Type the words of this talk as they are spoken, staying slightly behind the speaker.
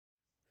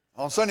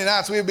On Sunday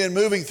nights, we have been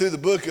moving through the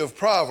book of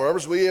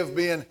Proverbs. We have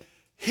been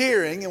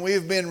hearing and we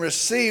have been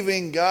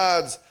receiving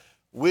God's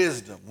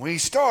wisdom. We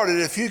started,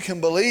 if you can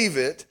believe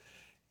it,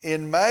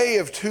 in May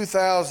of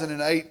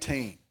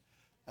 2018.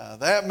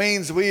 That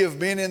means we have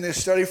been in this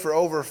study for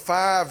over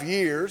 5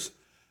 years.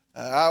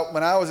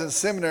 When I was in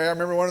seminary, I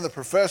remember one of the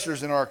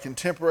professors in our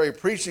contemporary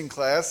preaching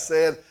class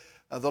said,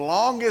 the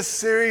longest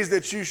series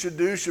that you should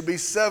do should be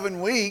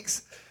 7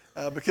 weeks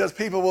because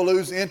people will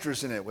lose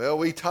interest in it. Well,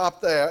 we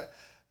topped that.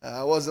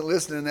 I wasn't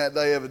listening that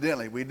day,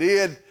 evidently. We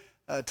did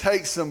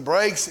take some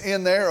breaks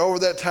in there over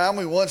that time.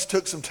 We once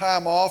took some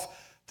time off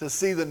to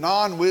see the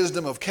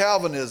non-wisdom of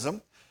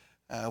Calvinism.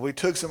 We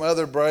took some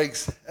other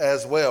breaks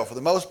as well. For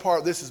the most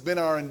part, this has been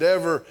our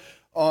endeavor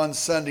on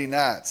Sunday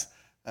nights.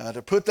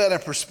 To put that in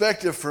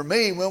perspective for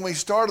me, when we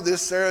started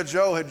this, Sarah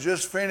Jo had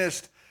just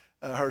finished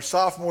her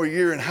sophomore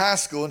year in high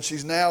school, and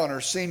she's now in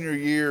her senior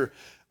year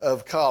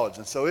of college.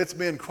 And so it's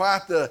been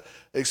quite the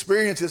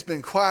experience. It's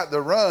been quite the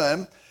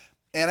run.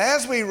 And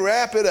as we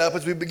wrap it up,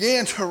 as we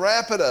begin to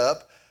wrap it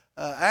up,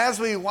 as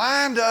we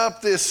wind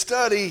up this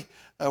study,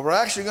 we're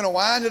actually going to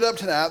wind it up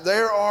tonight.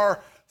 There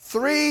are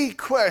 3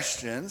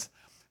 questions.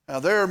 Now,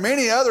 there are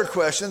many other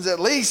questions, at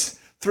least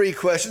 3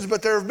 questions,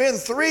 but there have been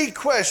 3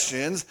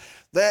 questions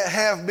that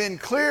have been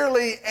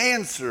clearly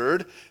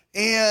answered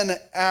in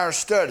our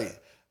study.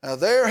 Now,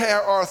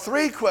 there are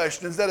 3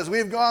 questions that as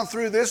we've gone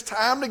through this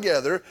time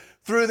together,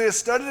 through this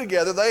study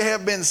together, they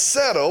have been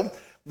settled,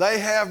 they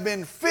have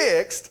been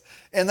fixed,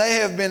 and they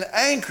have been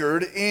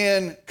anchored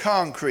in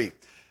concrete.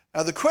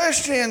 Now, the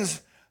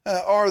questions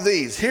are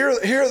these. Here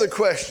are the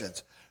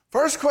questions.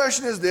 First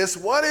question is this: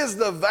 what is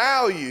the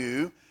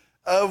value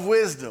of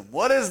wisdom?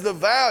 What is the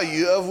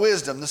value of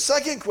wisdom? The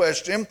second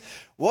question: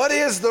 what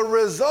is the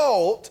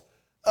result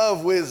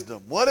of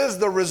wisdom? What is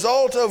the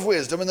result of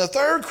wisdom? And the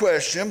third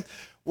question: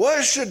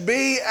 what should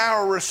be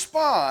our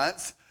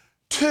response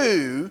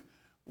to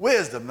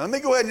wisdom? Let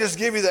me go ahead and just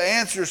give you the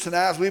answers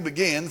tonight as we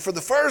begin. For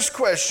the first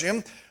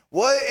question,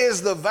 what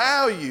is the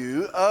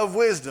value of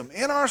wisdom?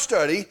 In our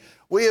study,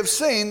 we have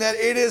seen that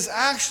it is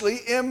actually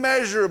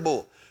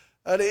immeasurable.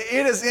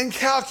 It is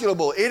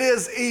incalculable. It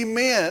is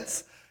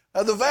immense,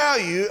 the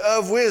value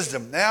of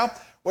wisdom. Now,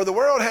 where the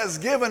world has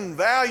given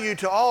value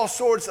to all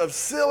sorts of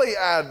silly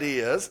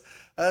ideas,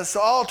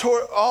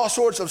 all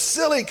sorts of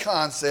silly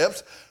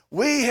concepts,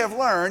 we have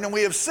learned and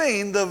we have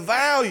seen the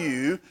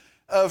value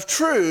of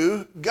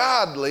true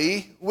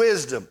godly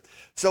wisdom.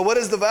 So what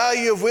is the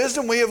value of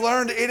wisdom? We have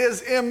learned it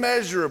is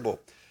immeasurable.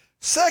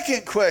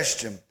 Second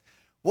question: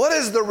 what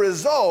is the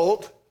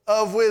result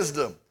of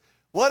wisdom?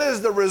 What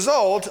is the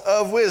result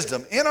of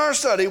wisdom? In our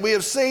study, we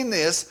have seen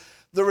this.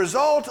 The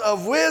result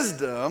of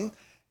wisdom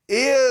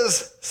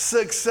is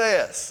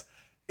success.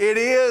 It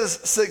is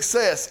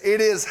success.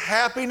 It is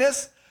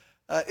happiness.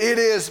 It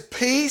is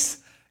peace.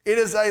 It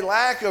is a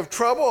lack of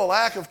trouble, a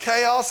lack of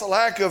chaos, a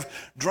lack of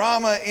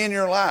drama in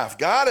your life.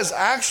 God has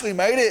actually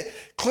made it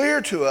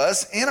clear to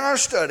us in our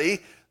study,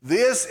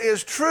 this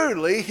is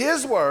truly,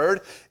 His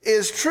Word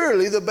is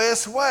truly the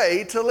best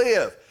way to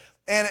live.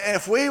 And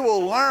if we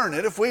will learn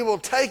it, if we will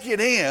take it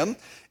in,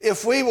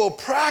 if we will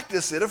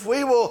practice it, if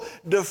we will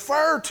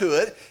defer to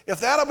it,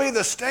 if that'll be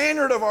the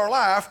standard of our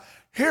life,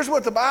 here's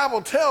what the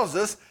Bible tells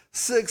us: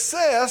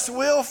 success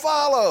will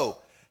follow.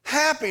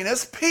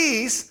 Happiness,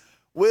 peace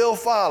will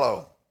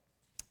follow.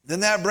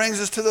 Then that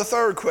brings us to the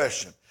third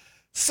question.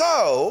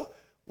 So,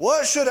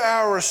 what should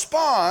our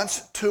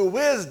response to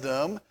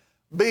wisdom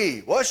be?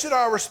 What should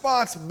our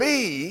response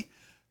be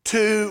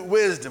to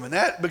wisdom? And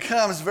that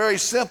becomes very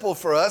simple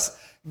for us.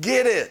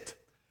 Get it,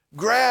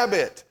 grab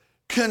it,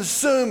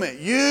 consume it,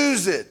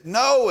 use it,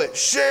 know it,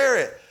 share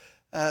it.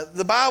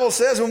 The Bible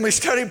says when we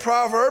study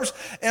Proverbs,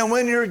 and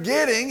when you're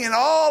getting, in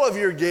all of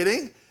your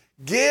getting,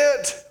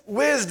 get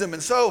wisdom.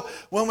 And so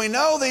when we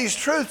know these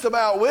truths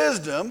about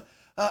wisdom,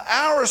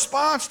 our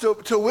response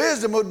to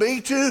wisdom would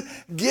be to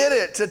get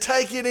it, to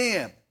take it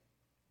in.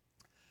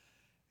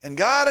 And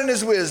God in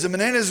His wisdom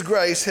and in His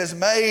grace has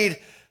made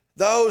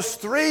those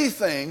 3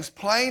 things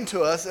plain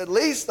to us, at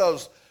least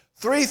those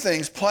 3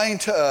 things plain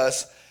to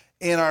us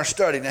in our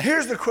study. Now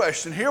here's the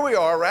question. Here we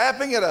are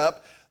wrapping it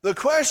up. The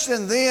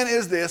question then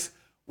is this: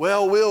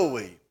 well, will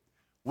we?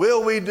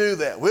 Will we do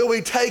that? Will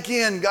we take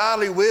in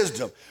godly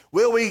wisdom?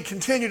 Will we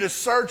continue to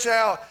search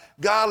out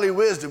godly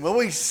wisdom? Will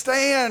we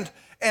stand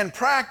and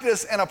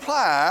practice and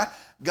apply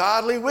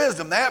godly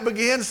wisdom? That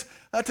begins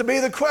to be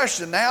the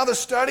question. Now the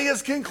study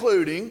is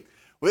concluding.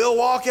 We'll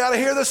walk out of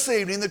here this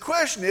evening. The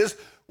question is,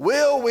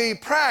 will we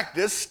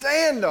practice,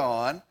 stand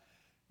on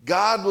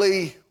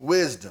godly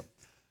wisdom?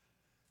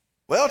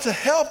 Well, to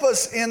help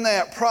us in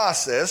that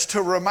process,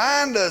 to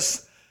remind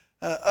us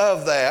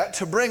of that,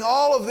 to bring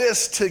all of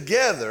this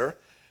together,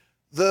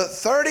 the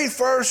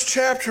 31st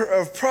chapter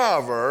of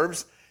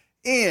Proverbs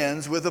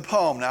ends with a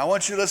poem. Now I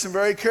want you to listen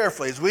very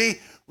carefully as we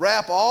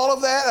wrap all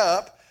of that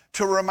up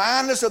to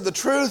remind us of the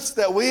truths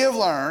that we have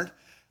learned.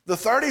 The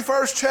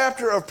 31st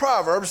chapter of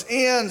Proverbs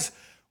ends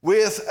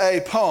with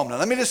a poem. Now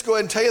let me just go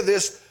ahead and tell you,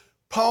 this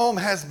poem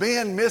has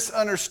been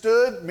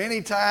misunderstood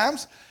many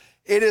times.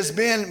 It has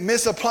been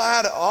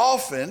misapplied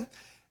often,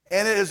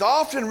 and it has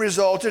often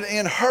resulted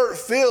in hurt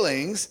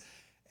feelings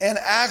and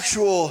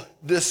actual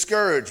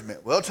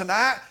discouragement. Well,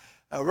 tonight,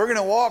 we're going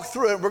to walk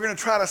through it. We're going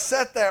to try to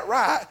set that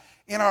right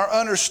in our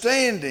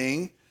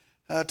understanding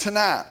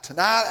tonight.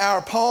 Tonight,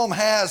 our poem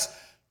has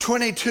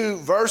 22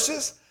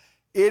 verses.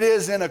 It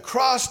is an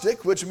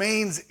acrostic, which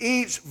means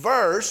each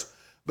verse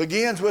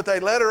begins with a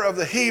letter of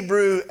the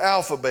Hebrew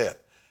alphabet.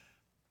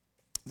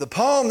 The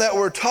poem that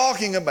we're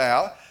talking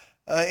about,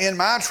 in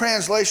my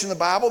translation of the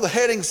Bible, the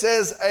heading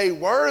says, "A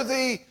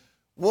Worthy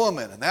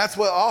Woman." And that's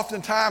what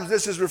oftentimes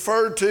this is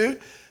referred to.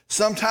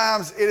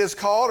 Sometimes it is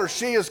called, or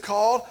she is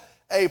called,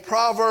 a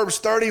Proverbs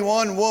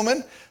 31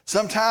 woman.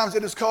 Sometimes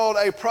it is called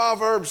a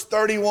Proverbs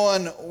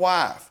 31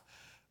 wife.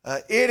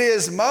 It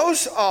is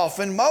most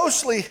often,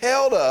 mostly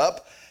held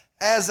up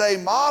as a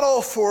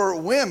model for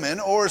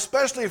women, or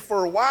especially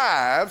for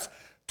wives,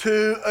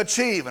 to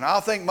achieve. And I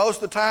think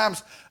most of the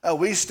times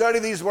we study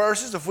these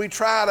verses, if we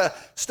try to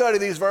study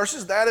these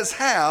verses, that is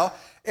how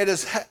it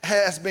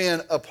has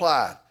been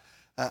applied.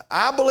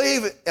 I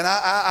believe, and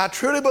I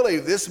truly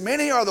believe this,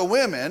 many are the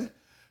women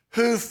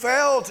who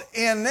felt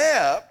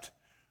inept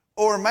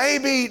or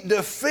maybe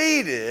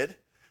defeated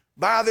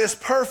by this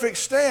perfect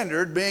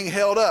standard being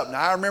held up.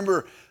 Now, I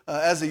remember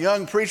as a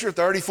young preacher,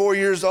 34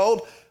 years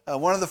old,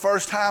 one of the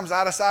first times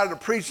I decided to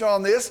preach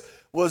on this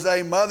was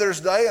a Mother's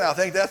Day, and I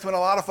think that's when a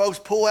lot of folks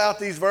pull out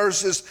these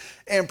verses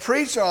and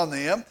preach on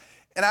them.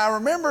 And I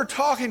remember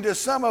talking to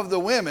some of the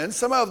women,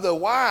 some of the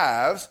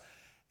wives,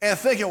 and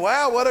thinking,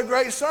 wow, what a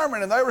great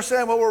sermon. And they were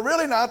saying, well, we're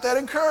really not that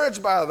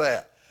encouraged by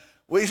that.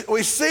 We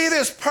see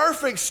this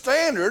perfect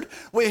standard,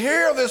 we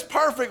hear of this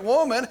perfect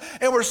woman,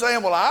 and we're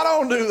saying, well, I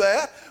don't do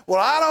that. Well,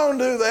 I don't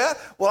do that.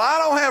 Well, I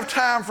don't have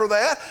time for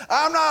that.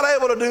 I'm not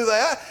able to do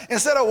that.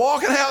 Instead of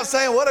walking out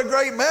saying, what a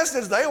great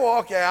message, they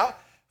walk out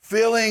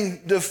feeling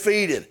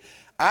defeated.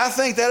 I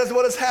think that is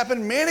what has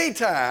happened many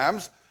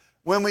times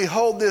when we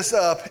hold this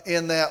up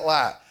in that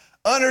light.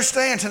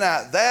 Understand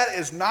tonight, that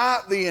is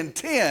not the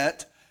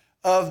intent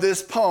of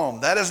this poem.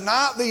 That is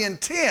not the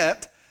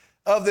intent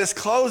of this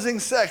closing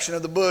section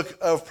of the book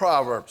of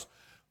Proverbs.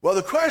 Well,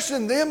 the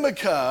question then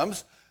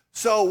becomes,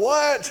 so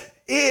what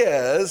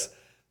is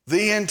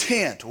the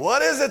intent?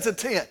 What is its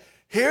intent?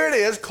 Here it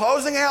is,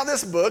 closing out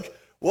this book.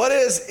 What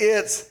is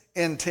its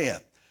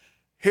intent?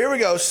 Here we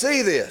go.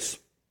 See this.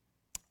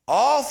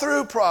 All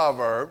through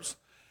Proverbs,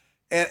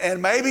 and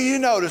maybe you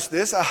notice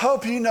this, I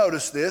hope you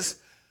notice this,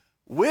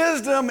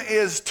 wisdom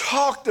is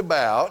talked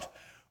about,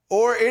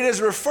 or it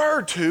is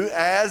referred to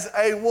as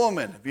a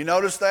woman. Have you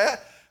noticed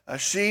that?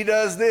 She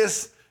does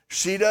this,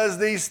 she does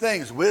these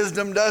things.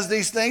 Wisdom does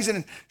these things,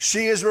 and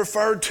she is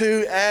referred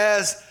to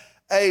as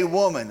a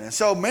woman. And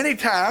so many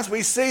times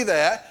we see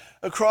that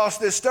across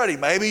this study.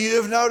 Maybe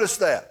you have noticed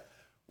that.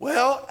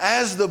 Well,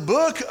 as the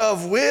book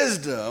of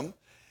wisdom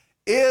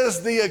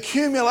is the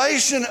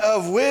accumulation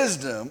of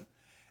wisdom,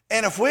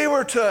 and if we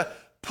were to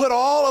put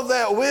all of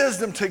that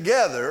wisdom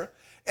together,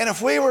 and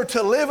if we were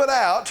to live it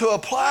out, to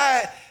apply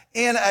it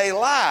in a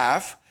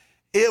life,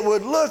 it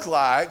would look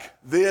like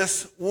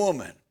this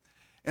woman.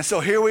 And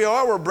so here we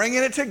are, we're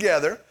bringing it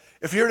together.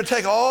 If you were to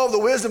take all of the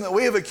wisdom that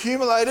we have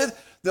accumulated,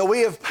 that we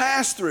have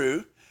passed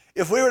through,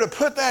 if we were to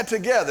put that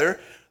together,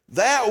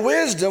 that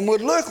wisdom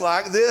would look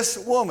like this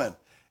woman.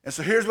 And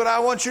so here's what I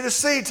want you to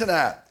see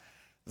tonight.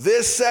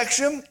 This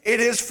section, it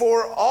is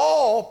for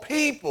all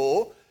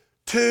people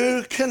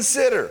to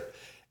consider.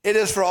 It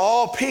is for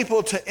all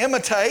people to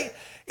imitate.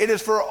 It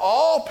is for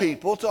all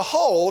people to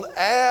hold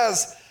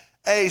as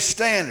a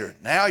standard.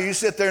 Now you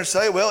sit there and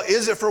say, well,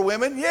 is it for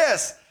women?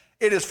 Yes,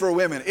 it is for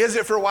women. Is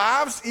it for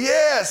wives?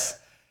 Yes,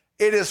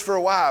 it is for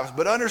wives.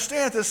 But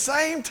understand at the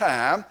same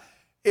time,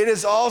 it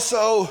is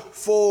also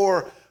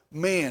for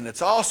men.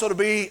 It's also to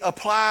be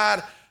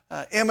applied,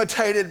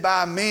 imitated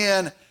by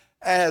men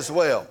as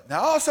well.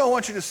 Now, I also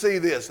want you to see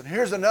this, and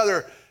here's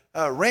another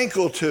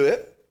wrinkle to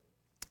it.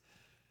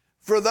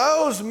 For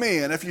those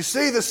men, if you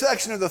see the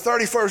section of the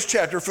 31st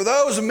chapter, for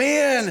those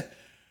men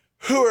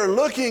who are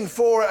looking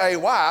for a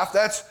wife,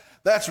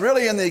 that's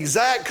really in the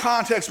exact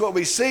context what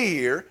we see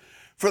here.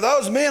 For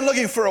those men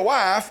looking for a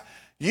wife,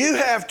 you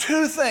have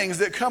two things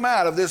that come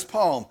out of this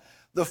poem.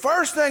 The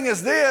first thing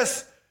is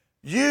this: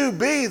 you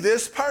be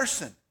this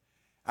person.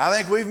 I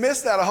think we've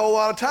missed that a whole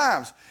lot of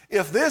times.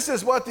 If this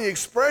is what the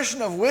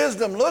expression of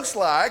wisdom looks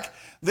like,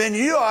 then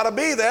you ought to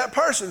be that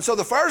person. So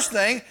the first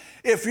thing,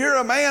 if you're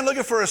a man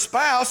looking for a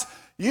spouse,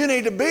 you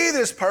need to be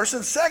this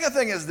person. Second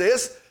thing is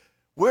this: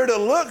 we're to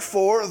look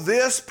for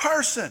this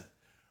person.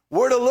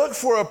 We're to look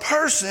for a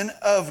person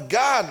of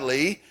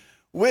godly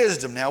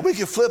wisdom. Now, we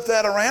can flip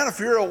that around. If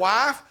you're a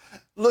wife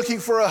looking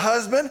for a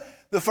husband,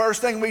 the first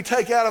thing we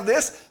take out of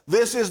this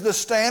is the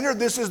standard.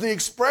 This is the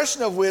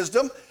expression of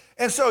wisdom.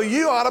 And so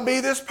you ought to be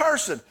this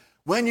person.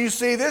 When you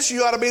see this,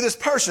 you ought to be this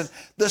person.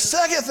 The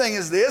second thing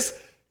is this: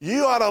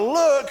 you ought to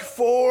look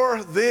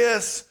for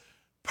this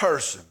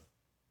person.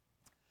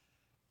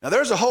 Now,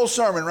 there's a whole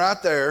sermon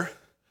right there.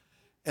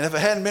 And if it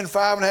hadn't been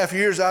 5.5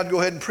 years, I'd go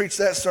ahead and preach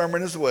that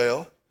sermon as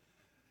well.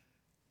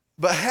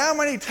 But how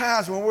many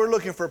times when we're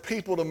looking for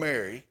people to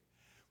marry,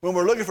 when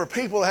we're looking for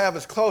people to have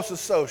as close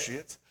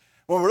associates,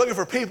 when we're looking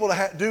for people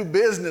to do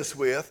business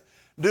with,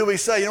 do we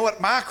say, you know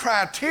what, my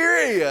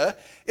criteria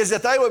is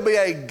that they would be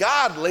a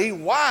godly,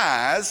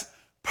 wise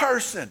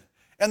person?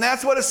 And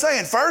that's what it's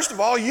saying. First of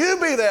all, you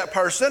be that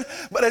person,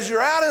 but as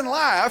you're out in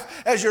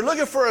life, as you're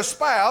looking for a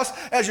spouse,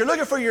 as you're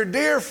looking for your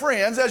dear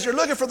friends, as you're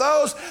looking for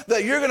those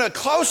that you're going to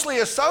closely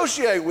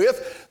associate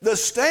with, the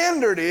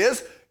standard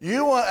is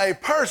you want a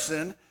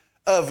person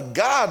of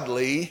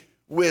godly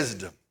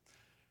wisdom.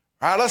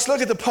 All right, let's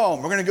look at the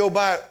poem. We're going to go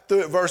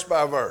through it verse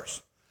by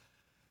verse.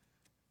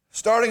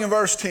 Starting in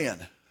verse 10.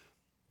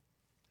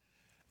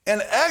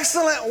 An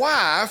excellent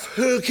wife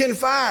who can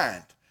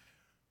find?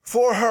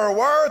 For her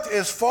worth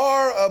is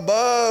far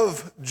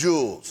above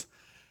jewels.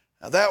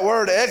 Now that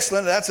word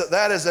excellent,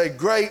 that is a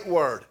great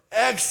word.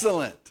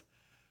 Excellent.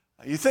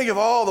 You think of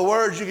all the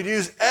words you could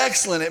use,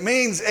 excellent. It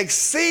means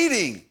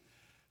exceeding,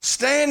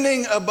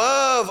 standing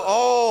above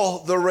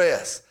all the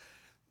rest.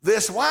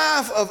 This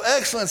wife of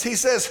excellence, he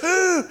says,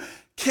 who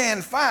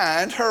can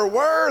find? Her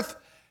worth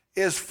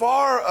is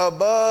far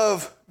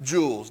above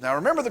jewels. Now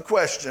remember the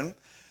question,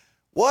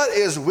 what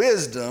is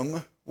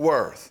wisdom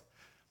worth?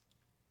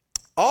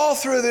 All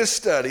through this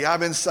study, I've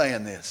been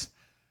saying this.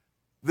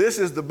 This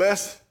is the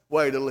best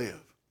way to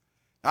live.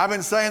 I've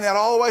been saying that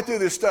all the way through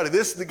this study.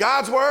 This is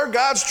God's word,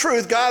 God's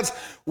truth, God's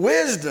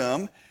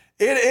wisdom.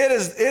 It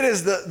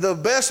is the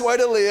best way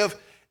to live.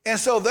 And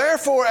so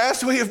therefore,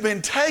 as we have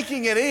been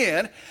taking it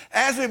in,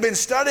 as we've been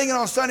studying it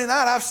on Sunday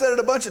night, I've said it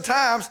a bunch of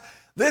times,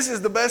 this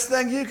is the best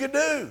thing you could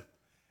do.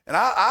 And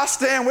I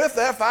stand with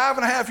that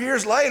 5.5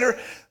 years later.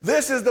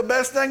 This is the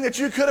best thing that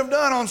you could have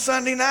done on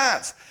Sunday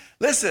nights.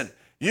 Listen,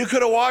 you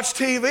could have watched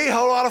TV, a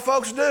whole lot of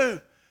folks do.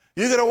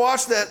 You could have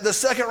watched the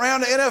second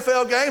round of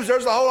NFL games,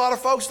 there's a whole lot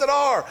of folks that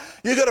are.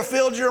 You could have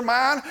filled your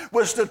mind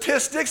with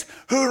statistics,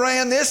 who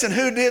ran this and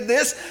who did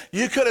this.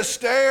 You could have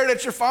stared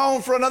at your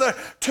phone for another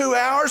 2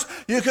 hours.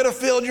 You could have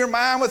filled your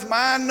mind with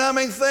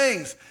mind-numbing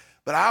things.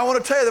 But I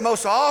want to tell you, the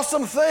most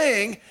awesome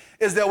thing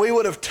is that we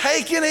would have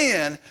taken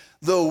in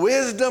the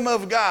wisdom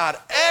of God.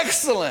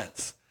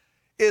 Excellence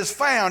is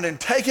found in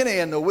taking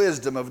in the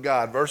wisdom of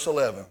God. Verse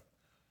 11.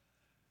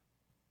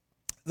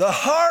 The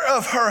heart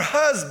of her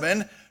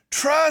husband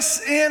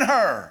trusts in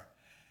her,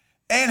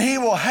 and he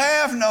will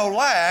have no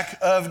lack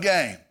of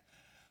gain.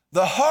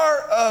 The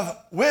heart of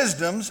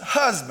wisdom's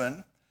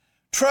husband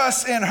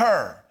trusts in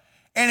her,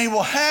 and he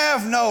will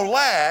have no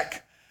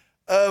lack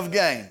of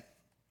gain.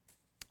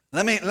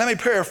 Let me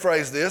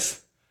paraphrase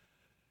this.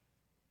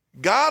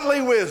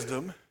 Godly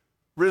wisdom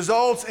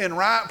results in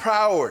right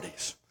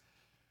priorities,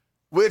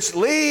 which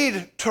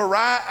lead to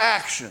right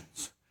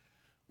actions,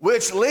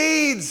 which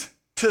leads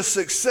to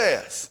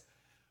success,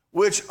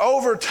 which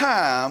over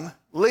time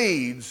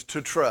leads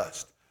to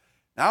trust.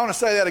 Now I want to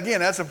say that again.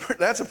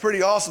 That's a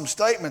pretty awesome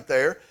statement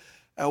there.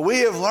 We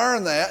have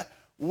learned that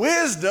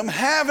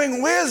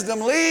having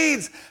wisdom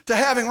leads to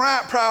having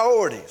right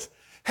priorities.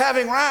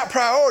 Having right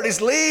priorities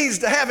leads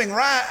to having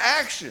right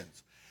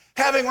actions.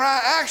 Having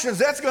right actions,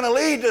 that's going to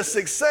lead to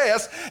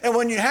success. And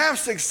when you have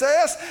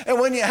success,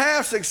 when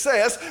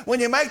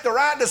you make the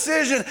right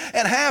decision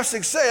and have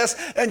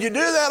success, and you do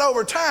that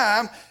over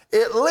time,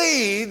 it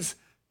leads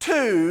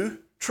to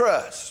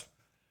trust.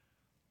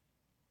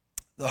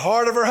 The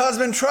heart of her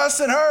husband trusts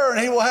in her,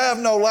 and he will have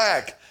no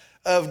lack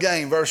of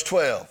gain. Verse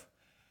 12.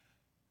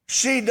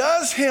 She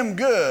does him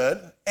good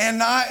and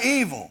not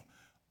evil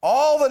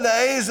all the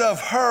days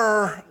of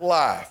her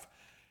life.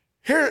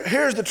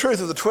 Here's the truth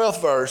of the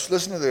 12th verse.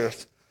 Listen to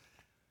this.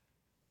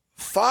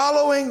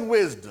 Following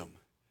wisdom,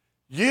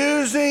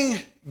 using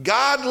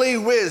godly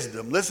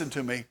wisdom, listen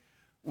to me,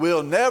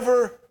 will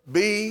never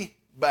be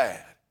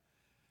bad.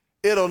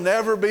 It'll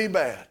never be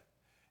bad.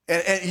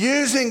 And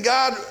using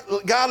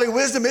godly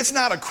wisdom, it's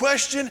not a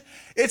question.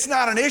 It's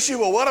not an issue.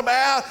 Well, what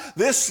about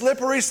this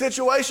slippery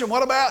situation?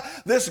 What about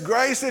this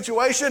gray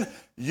situation?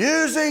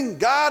 Using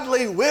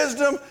godly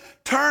wisdom,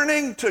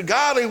 turning to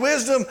godly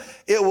wisdom,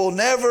 it will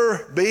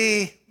never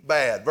be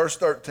bad. Verse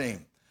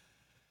 13.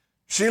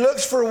 She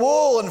looks for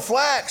wool and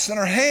flax in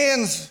her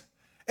hands,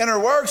 and her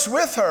works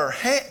with her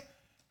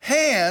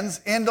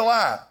hands in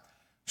delight.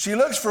 She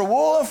looks for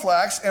wool and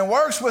flax and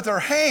works with her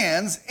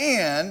hands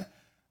in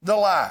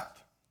delight.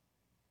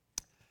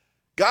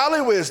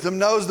 Godly wisdom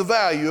knows the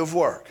value of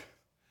work.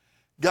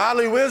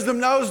 Godly wisdom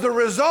knows the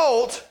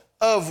result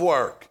of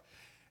work,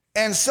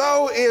 and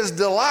so is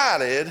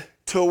delighted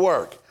to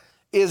work,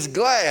 is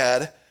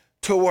glad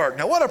to work.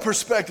 Now, what a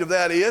perspective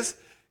that is.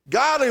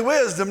 Godly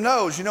wisdom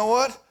knows, you know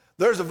what?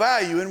 There's a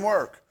value in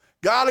work.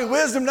 Godly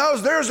wisdom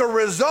knows there's a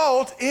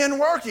result in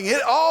working.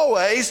 It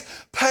always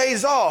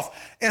pays off.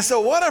 And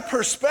so what a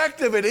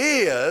perspective it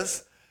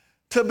is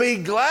to be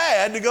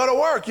glad to go to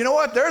work. You know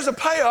what? There's a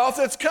payoff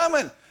that's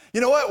coming.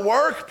 You know what?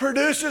 Work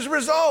produces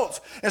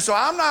results. And so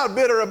I'm not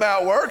bitter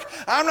about work.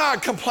 I'm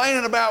not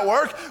complaining about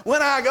work.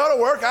 When I go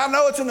to work, I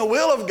know it's in the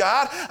will of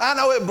God. I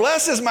know it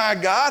blesses my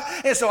God.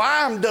 And so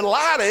I'm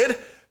delighted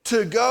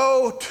to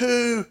go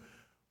to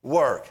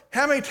work.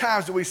 How many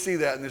times do we see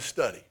that in this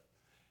study?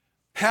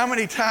 How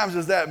many times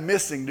is that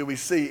missing do we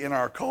see in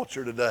our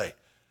culture today?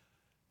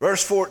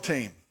 Verse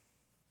 14.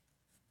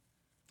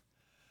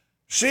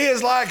 She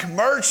is like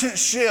merchant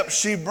ships.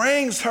 She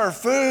brings her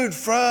food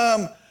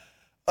from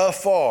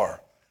afar.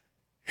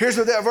 Here's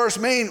what that verse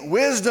means.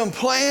 Wisdom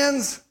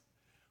plans.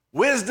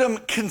 Wisdom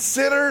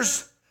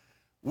considers.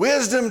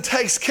 Wisdom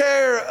takes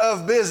care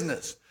of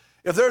business.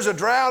 If there's a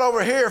drought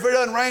over here, if it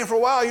doesn't rain for a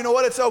while, you know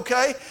what? It's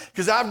okay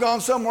because I've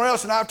gone somewhere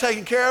else and I've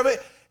taken care of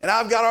it and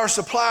I've got our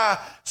supply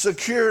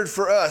secured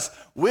for us.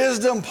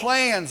 Wisdom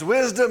plans.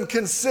 Wisdom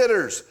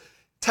considers.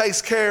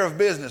 Takes care of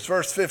business.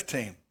 Verse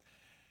 15.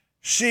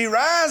 She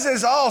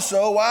rises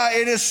also while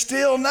it is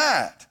still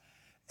night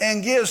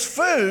and gives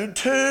food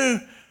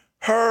to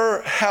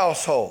her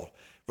household.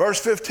 Verse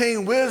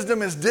 15,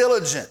 wisdom is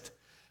diligent.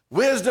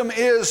 Wisdom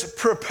is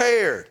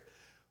prepared.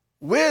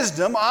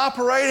 Wisdom,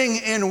 operating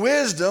in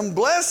wisdom,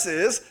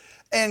 blesses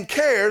and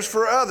cares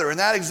for other. In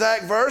that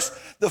exact verse,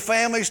 the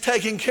family's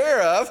taken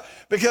care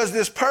of because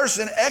this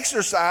person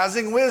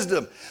exercising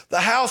wisdom. The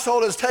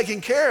household is taken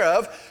care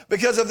of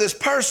because of this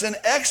person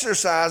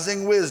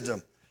exercising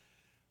wisdom.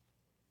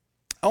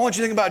 I want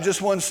you to think about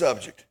just one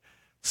subject.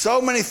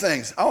 So many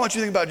things. I want you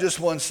to think about just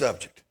one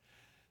subject.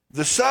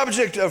 The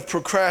subject of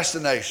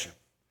procrastination.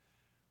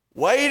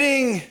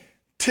 Waiting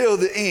till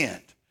the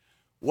end.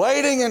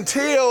 Waiting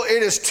until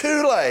it is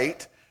too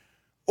late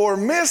or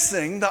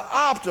missing the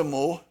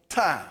optimal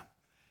time.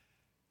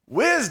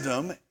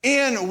 Wisdom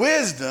in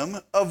wisdom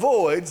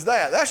avoids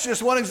that. That's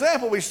just one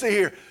example we see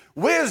here.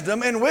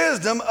 Wisdom in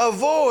wisdom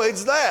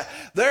avoids that.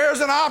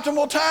 There's an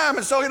optimal time.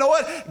 And so you know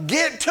what?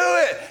 Get to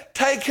it.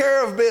 Take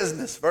care of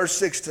business. Verse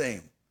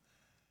 16.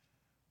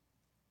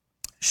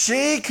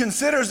 She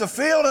considers a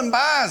field and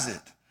buys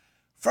it.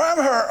 From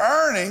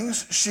her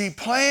earnings, she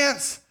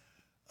plants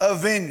a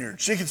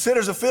vineyard. She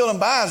considers a field and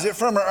buys it.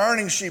 From her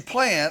earnings, she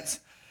plants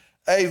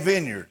a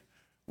vineyard.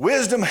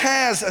 Wisdom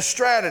has a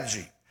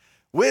strategy.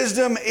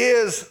 Wisdom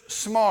is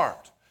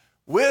smart.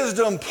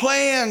 Wisdom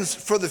plans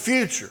for the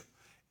future.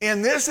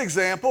 In this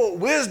example,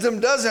 wisdom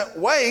doesn't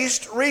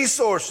waste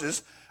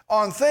resources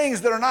on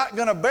things that are not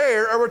going to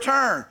bear a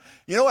return.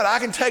 You know what? I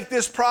can take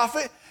this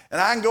profit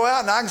and I can go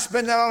out and I can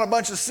spend that on a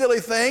bunch of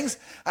silly things.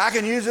 I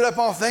can use it up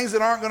on things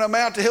that aren't going to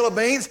amount to hill of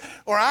beans.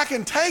 Or I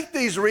can take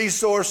these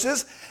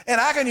resources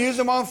and I can use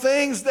them on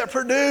things that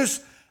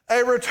produce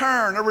a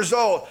return, a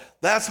result.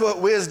 That's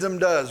what wisdom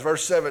does.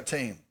 Verse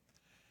 17.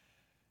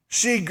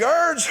 She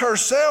girds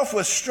herself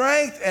with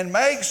strength and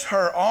makes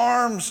her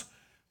arms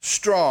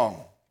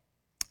strong.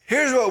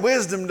 Here's what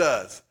wisdom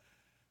does.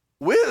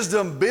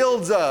 Wisdom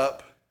builds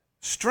up,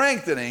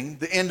 strengthening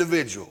the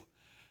individual.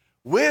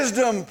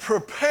 Wisdom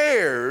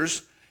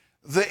prepares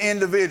the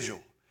individual.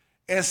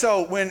 And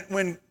so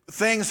when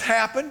things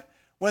happen,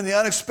 when the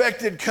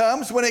unexpected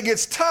comes, when it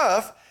gets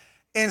tough,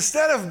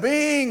 instead of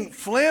being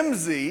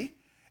flimsy,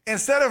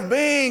 instead of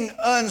being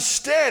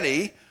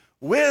unsteady,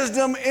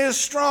 wisdom is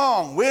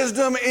strong.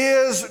 Wisdom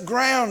is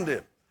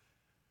grounded.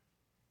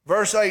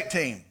 Verse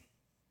 18.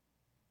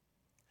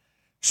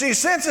 She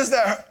senses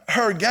that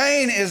her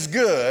gain is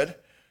good.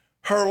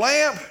 Her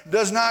lamp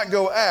does not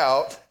go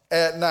out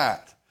at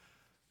night.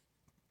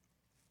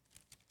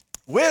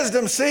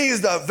 Wisdom sees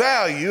the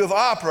value of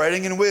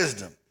operating in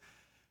wisdom.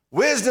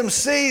 Wisdom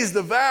sees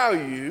the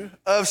value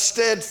of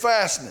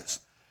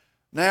steadfastness.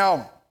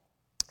 Now,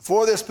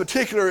 for this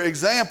particular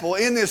example,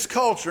 in this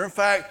culture, in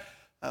fact,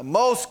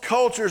 most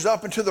cultures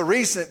up until the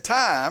recent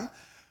time,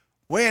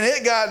 when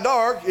it got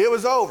dark, it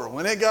was over.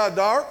 When it got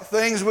dark,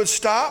 things would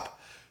stop.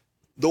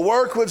 The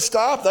work would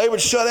stop. They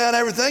would shut down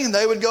everything and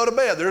they would go to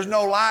bed. There's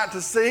no light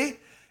to see.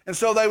 And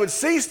so they would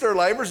cease their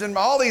labors in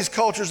all these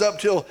cultures up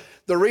till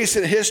the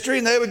recent history,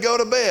 and they would go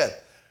to bed.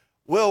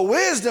 Well,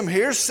 wisdom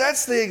here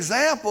sets the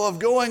example of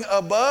going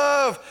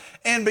above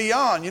and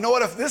beyond. You know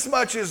what? If this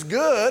much is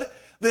good,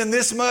 then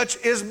this much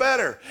is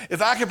better.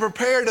 If I can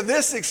prepare to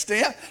this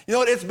extent, you know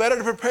what? It's better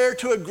to prepare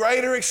to a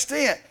greater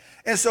extent.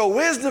 And so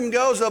wisdom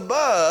goes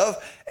above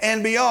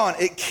and beyond.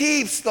 It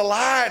keeps the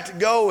light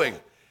going.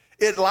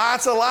 It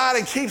lights a light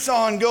and keeps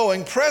on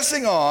going,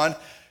 pressing on,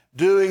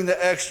 doing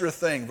the extra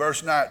thing.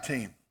 Verse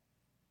 19.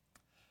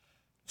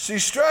 She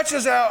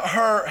stretches out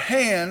her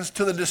hands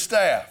to the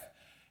distaff,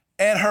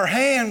 and her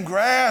hand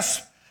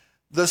grasps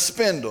the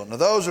spindle. Now,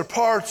 those are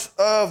parts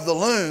of the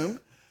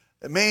loom.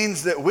 It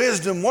means that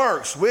wisdom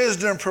works.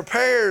 Wisdom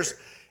prepares,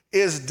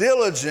 is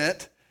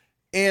diligent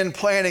in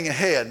planning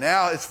ahead.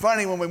 Now, it's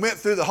funny, when we went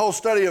through the whole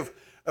study of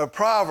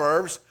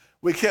Proverbs,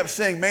 we kept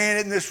saying, man,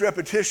 isn't this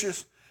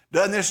repetitious?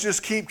 Doesn't this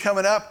just keep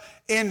coming up?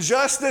 In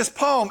just this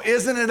poem,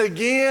 isn't it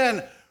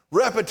again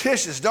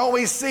repetitious? Don't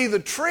we see the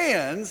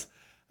trends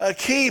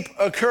keep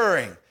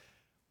occurring?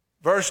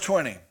 Verse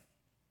 20.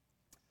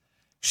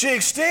 She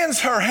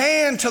extends her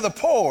hand to the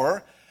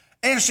poor,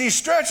 and she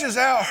stretches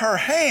out her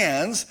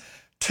hands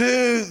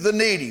to the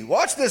needy.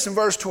 Watch this in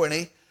verse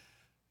 20.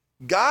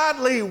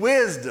 Godly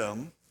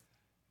wisdom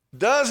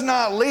does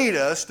not lead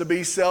us to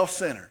be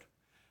self-centered.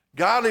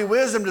 Godly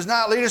wisdom does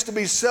not lead us to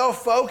be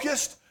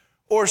self-focused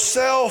or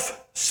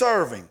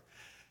self-serving.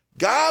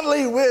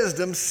 Godly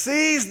wisdom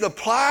sees the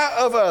plight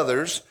of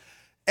others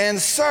and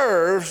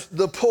serves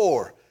the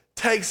poor,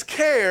 takes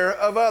care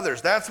of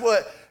others. That's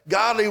what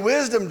godly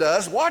wisdom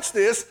does. Watch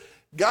this.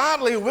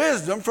 Godly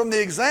wisdom, from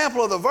the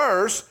example of the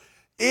verse,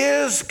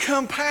 is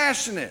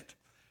compassionate.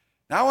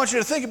 Now, I want you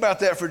to think about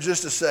that for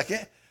just a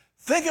second.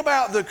 Think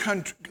about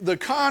the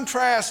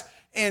contrast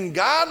in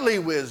godly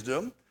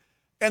wisdom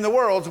and the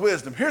world's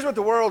wisdom. Here's what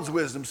the world's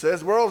wisdom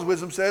says. The world's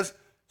wisdom says,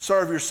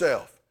 serve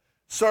yourself.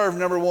 Serve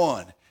number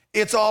one.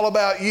 It's all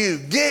about you.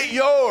 Get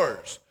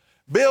yours.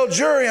 Build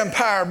your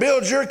empire.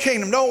 Build your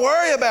kingdom. Don't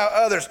worry about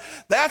others.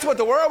 That's what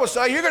the world will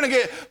say. You're going to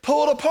get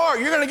pulled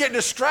apart. You're going to get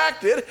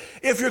distracted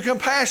if you're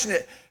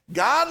compassionate.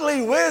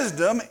 Godly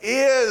wisdom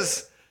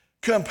is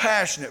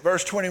compassionate.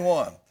 Verse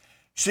 21.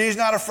 She's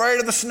not afraid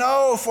of the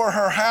snow for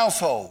her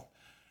household,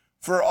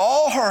 for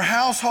all her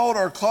household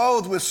are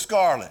clothed with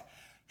scarlet.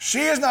 She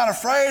is not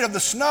afraid of the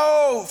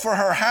snow for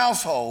her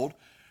household,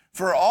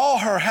 for all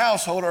her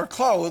household are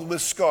clothed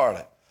with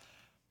scarlet.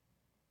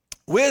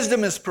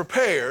 Wisdom is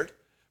prepared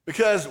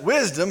because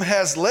wisdom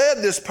has led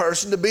this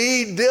person to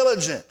be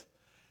diligent.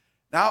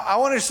 Now, I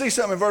want you to see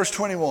something in verse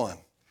 21.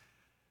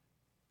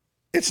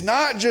 It's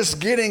not just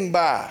getting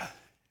by.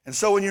 And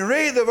so when you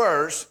read the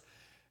verse,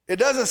 it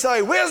doesn't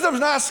say wisdom's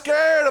not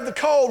scared of the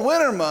cold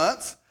winter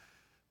months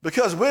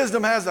because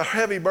wisdom has a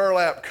heavy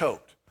burlap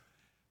coat.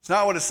 It's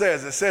not what it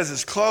says. It says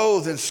it's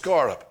clothed in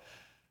scarlet.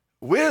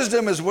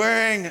 Wisdom is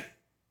wearing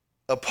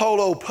a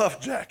polo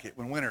puff jacket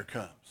when winter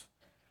comes.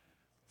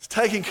 It's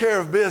taking care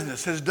of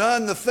business, has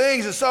done the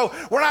things, and so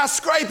we're not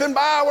scraping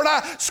by, we're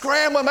not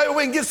scrambling, maybe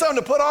we can get something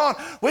to put on.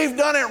 We've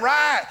done it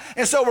right,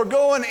 and so we're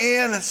going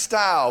in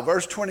style.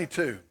 Verse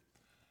 22.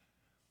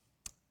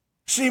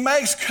 She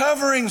makes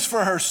coverings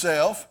for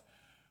herself.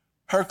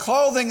 Her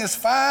clothing is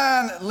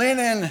fine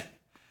linen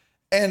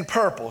and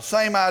purple.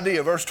 Same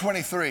idea, verse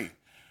 23.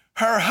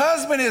 Her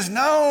husband is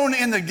known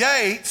in the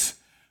gates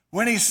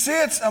when he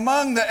sits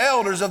among the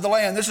elders of the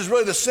land. This is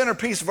really the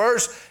centerpiece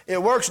verse.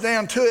 It works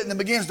down to it and then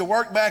begins to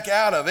work back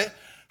out of it.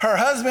 Her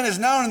husband is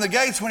known in the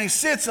gates when he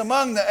sits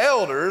among the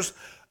elders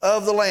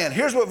of the land.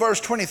 Here's what verse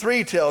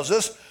 23 tells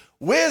us.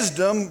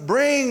 Wisdom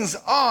brings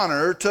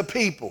honor to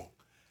people.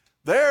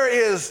 There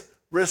is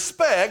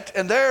respect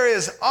and there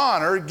is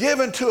honor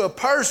given to a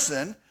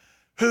person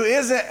who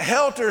isn't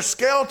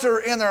helter-skelter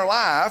in their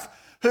life,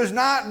 who's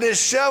not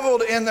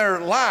disheveled in their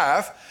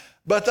life,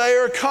 but they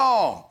are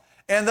calm.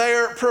 And they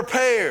are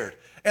prepared,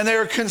 and they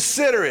are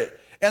considerate,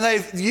 and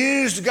they've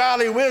used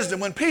godly wisdom.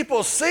 When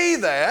people see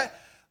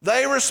that,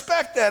 they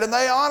respect that, and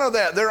they honor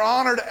that. They're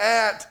honored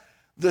at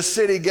the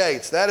city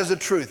gates. That is the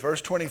truth.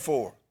 Verse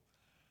 24.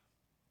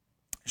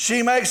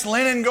 She makes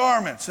linen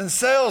garments and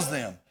sells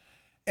them,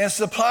 and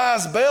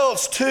supplies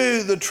belts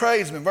to the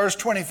tradesmen. Verse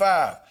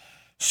 25.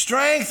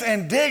 Strength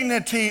and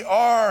dignity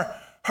are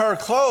her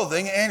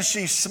clothing, and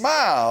she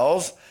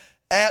smiles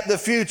at the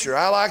future.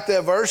 I like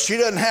that verse. She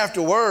doesn't have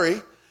to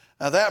worry.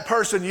 That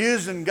person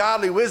using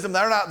godly wisdom,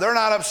 they're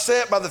not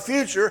upset by the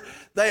future.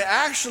 They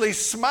actually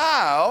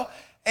smile,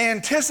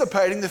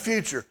 anticipating the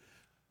future.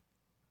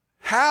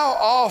 How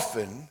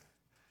often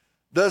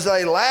does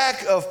a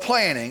lack of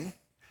planning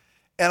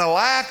and a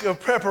lack of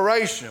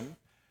preparation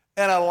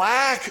and a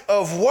lack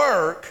of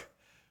work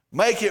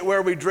make it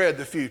where we dread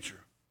the future?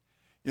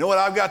 You know what,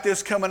 I've got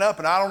this coming up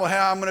and I don't know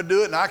how I'm going to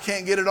do it and I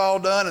can't get it all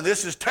done and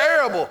this is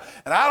terrible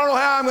and I don't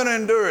know how I'm going to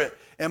endure it.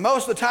 And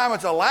most of the time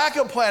it's a lack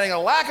of planning, a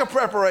lack of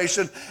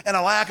preparation, and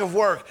a lack of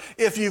work.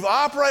 If you've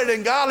operated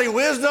in godly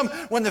wisdom,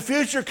 when the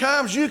future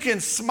comes, you can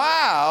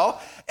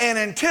smile and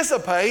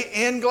anticipate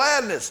in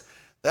gladness.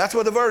 That's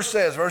what the verse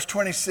says, verse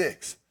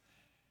 26.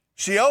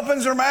 She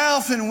opens her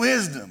mouth in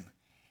wisdom,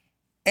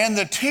 and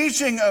the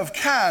teaching of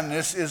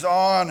kindness is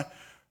on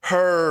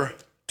her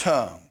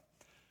tongue.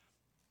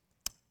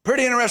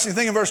 Pretty interesting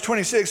thing in verse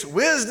 26,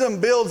 wisdom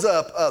builds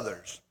up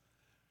others.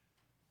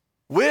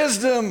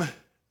 Wisdom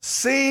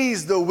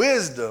sees the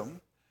wisdom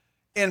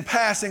in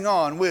passing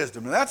on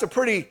wisdom. And that's a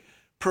pretty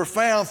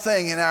profound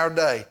thing in our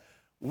day.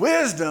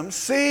 Wisdom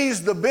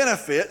sees the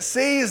benefit,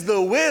 sees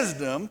the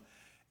wisdom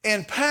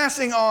in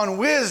passing on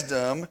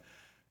wisdom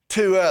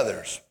to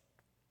others.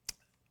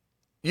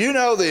 You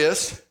know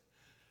this,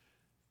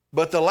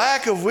 but the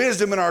lack of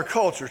wisdom in our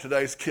culture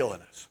today is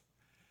killing us.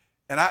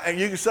 And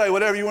you can say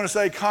whatever you want to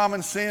say,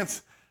 common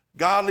sense,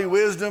 godly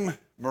wisdom,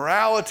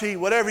 morality,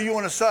 whatever you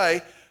want to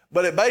say,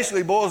 but it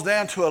basically boils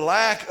down to a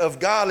lack of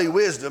godly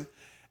wisdom.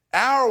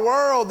 Our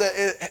world that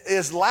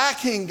is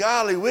lacking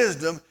godly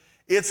wisdom,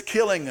 it's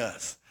killing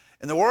us.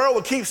 And the world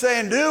will keep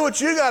saying, do what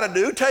you got to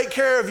do, take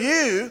care of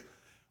you,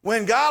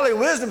 when godly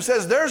wisdom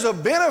says there's a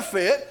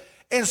benefit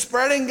in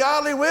spreading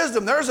godly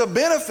wisdom. There's a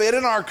benefit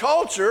in our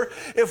culture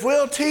if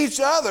we'll teach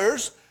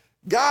others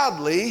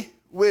godly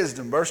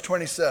wisdom. Verse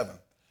 27.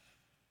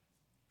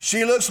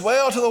 She looks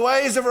well to the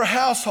ways of her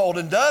household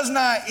and does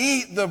not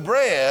eat the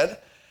bread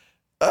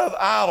of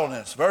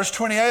idleness. Verse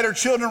 28, her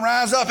children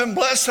rise up and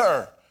bless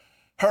her.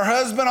 Her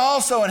husband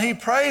also, and he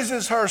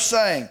praises her,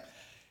 saying,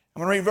 I'm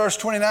going to read verse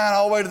 29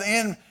 all the way to the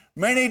end.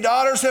 Many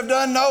daughters have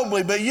done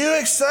nobly, but you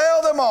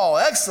excel them all.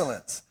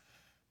 Excellence.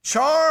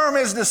 Charm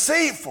is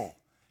deceitful,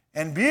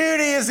 and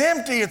beauty is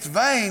empty, it's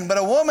vain, but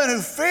a woman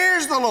who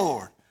fears the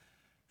Lord,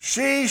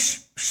 she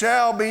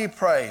shall be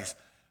praised.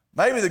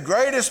 Maybe the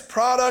greatest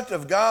product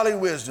of godly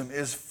wisdom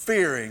is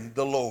fearing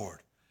the Lord.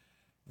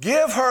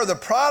 Give her the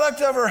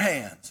product of her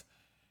hands,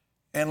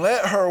 and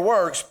let her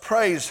works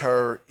praise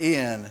her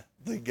in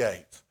the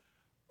gates.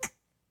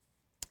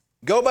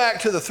 Go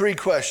back to the three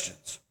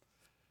questions.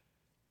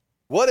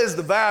 What is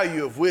the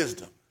value of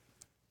wisdom?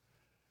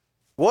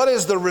 What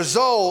is the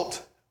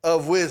result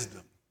of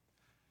wisdom?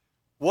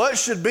 What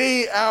should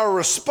be our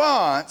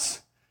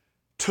response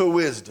to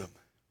wisdom?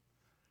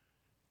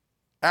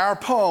 Our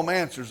poem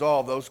answers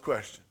all those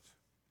questions.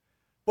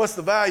 What's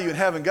the value in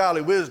having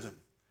godly wisdom?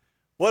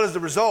 What is the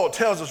result? It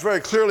tells us very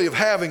clearly of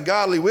having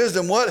godly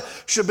wisdom. What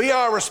should be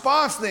our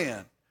response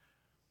then?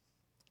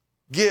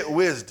 Get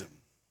wisdom.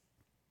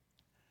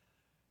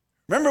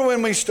 Remember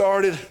when we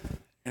started,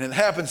 and it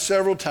happened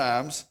several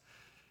times,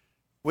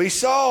 we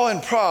saw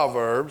in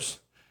Proverbs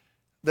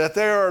that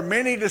there are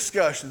many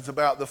discussions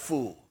about the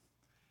fool.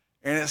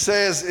 And it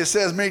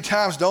says many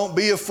times, don't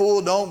be a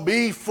fool, don't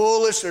be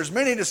foolish. There's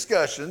many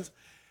discussions.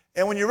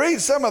 And when you read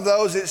some of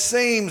those, it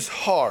seems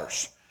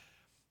harsh.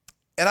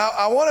 And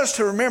I want us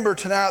to remember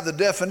tonight the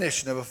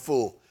definition of a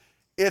fool.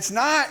 It's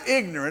not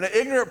ignorant. An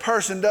ignorant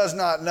person does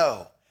not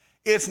know.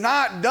 It's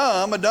not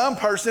dumb. A dumb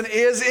person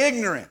is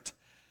ignorant.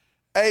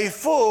 A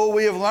fool,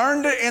 we have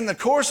learned it in the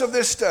course of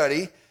this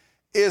study,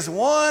 is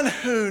one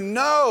who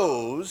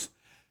knows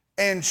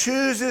and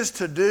chooses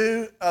to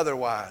do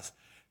otherwise.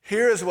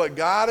 Here is what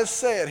God has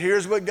said.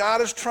 Here's what God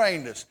has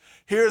trained us.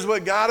 Here's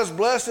what God has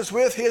blessed us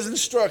with, his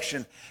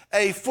instruction.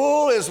 A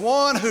fool is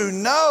one who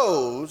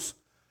knows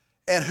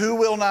and who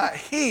will not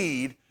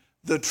heed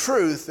the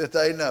truth that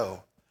they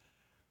know.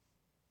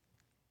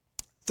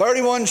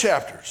 31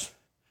 chapters,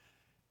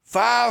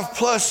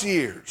 5+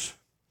 years.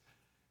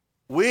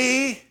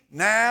 We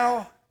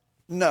now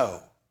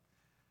know.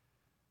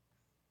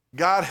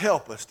 God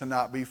help us to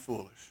not be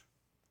foolish.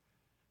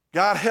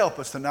 God help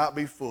us to not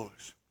be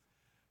foolish.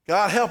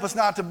 God help us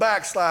not to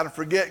backslide and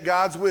forget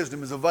God's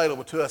wisdom is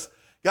available to us.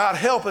 God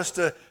help us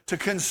to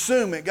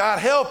consume it. God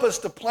help us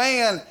to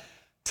plan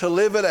to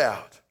live it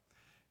out.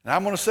 And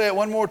I'm going to say it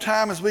one more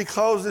time as we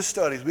close this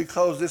study, as we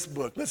close this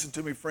book. Listen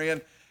to me, friend.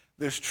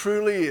 This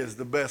truly is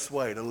the best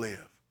way to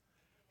live.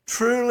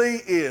 Truly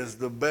is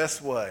the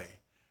best way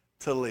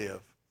to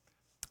live.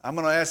 I'm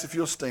going to ask if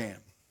you'll stand.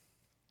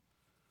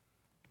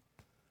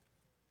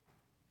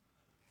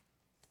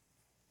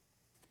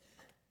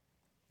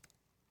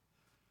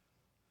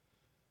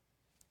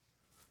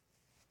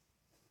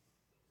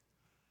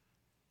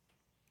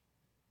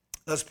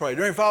 Let's pray.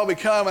 Dear Father, we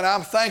come and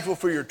I'm thankful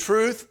for your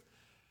truth.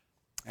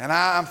 And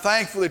I'm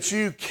thankful that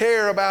you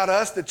care about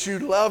us, that you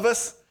love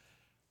us,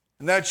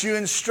 and that you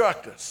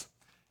instruct us.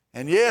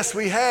 And yes,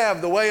 we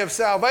have the way of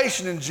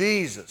salvation in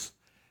Jesus.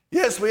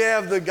 Yes, we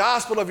have the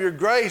gospel of your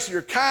grace,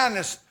 your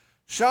kindness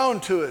shown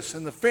to us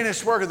in the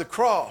finished work of the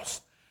cross.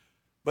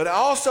 But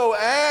also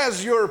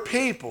as your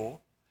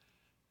people,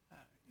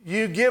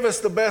 you give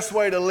us the best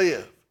way to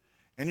live.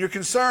 And you're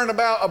concerned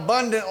about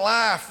abundant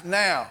life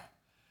now.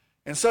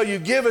 And so you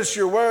give us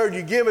your word,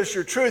 you give us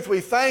your truth. We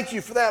thank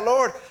you for that,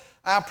 Lord.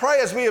 I pray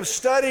as we have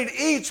studied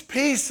each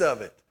piece of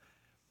it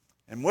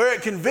and where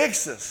it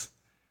convicts us,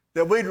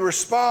 that we'd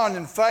respond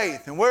in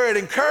faith, and where it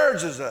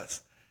encourages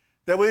us,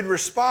 that we'd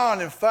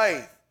respond in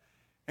faith,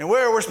 and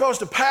where we're supposed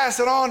to pass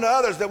it on to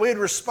others, that we'd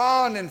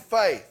respond in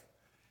faith.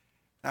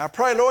 And I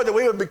pray, Lord, that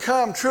we would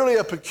become truly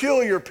a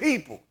peculiar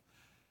people,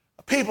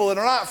 a people that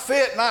are not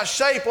fit, not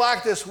shaped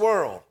like this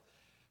world,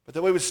 but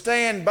that we would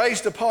stand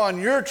based upon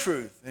your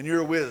truth and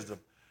your wisdom.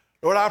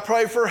 Lord, I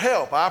pray for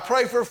help. I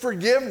pray for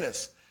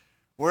forgiveness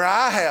where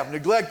I have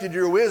neglected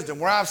your wisdom,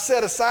 where I've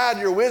set aside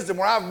your wisdom,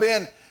 where I've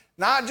been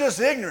not just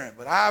ignorant,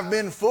 but I've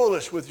been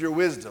foolish with your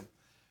wisdom.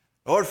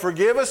 Lord,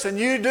 forgive us, and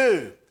you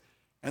do.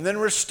 And then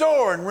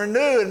restore and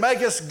renew and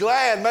make us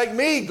glad, make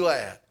me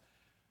glad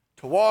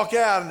to walk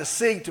out and to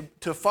seek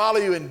to follow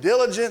you in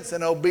diligence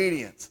and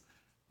obedience,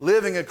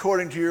 living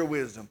according to your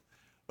wisdom.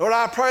 Lord,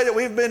 I pray that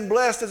we've been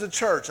blessed as a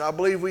church. I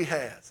believe we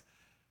have.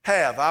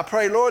 I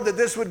pray, Lord, that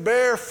this would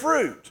bear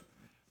fruit.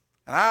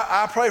 And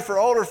I pray for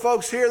older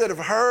folks here that have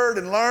heard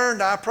and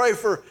learned. I pray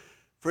for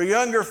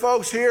younger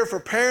folks here, for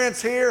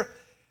parents here.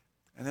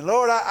 And then,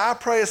 Lord, I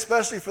pray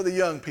especially for the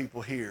young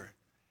people here.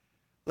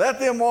 Let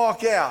them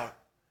walk out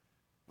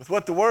with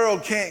what the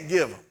world can't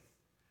give them,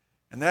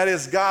 and that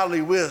is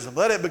godly wisdom.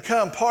 Let it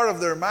become part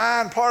of their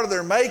mind, part of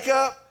their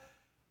makeup.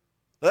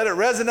 Let it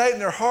resonate in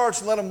their hearts,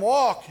 and let them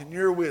walk in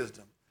your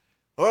wisdom.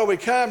 Lord, we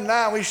come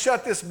now and we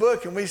shut this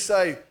book and we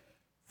say,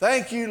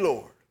 thank you,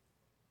 Lord.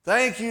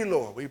 Thank you,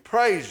 Lord. We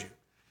praise you.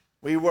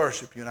 We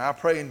worship you. And I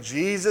pray in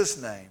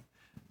Jesus' name,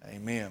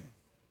 amen.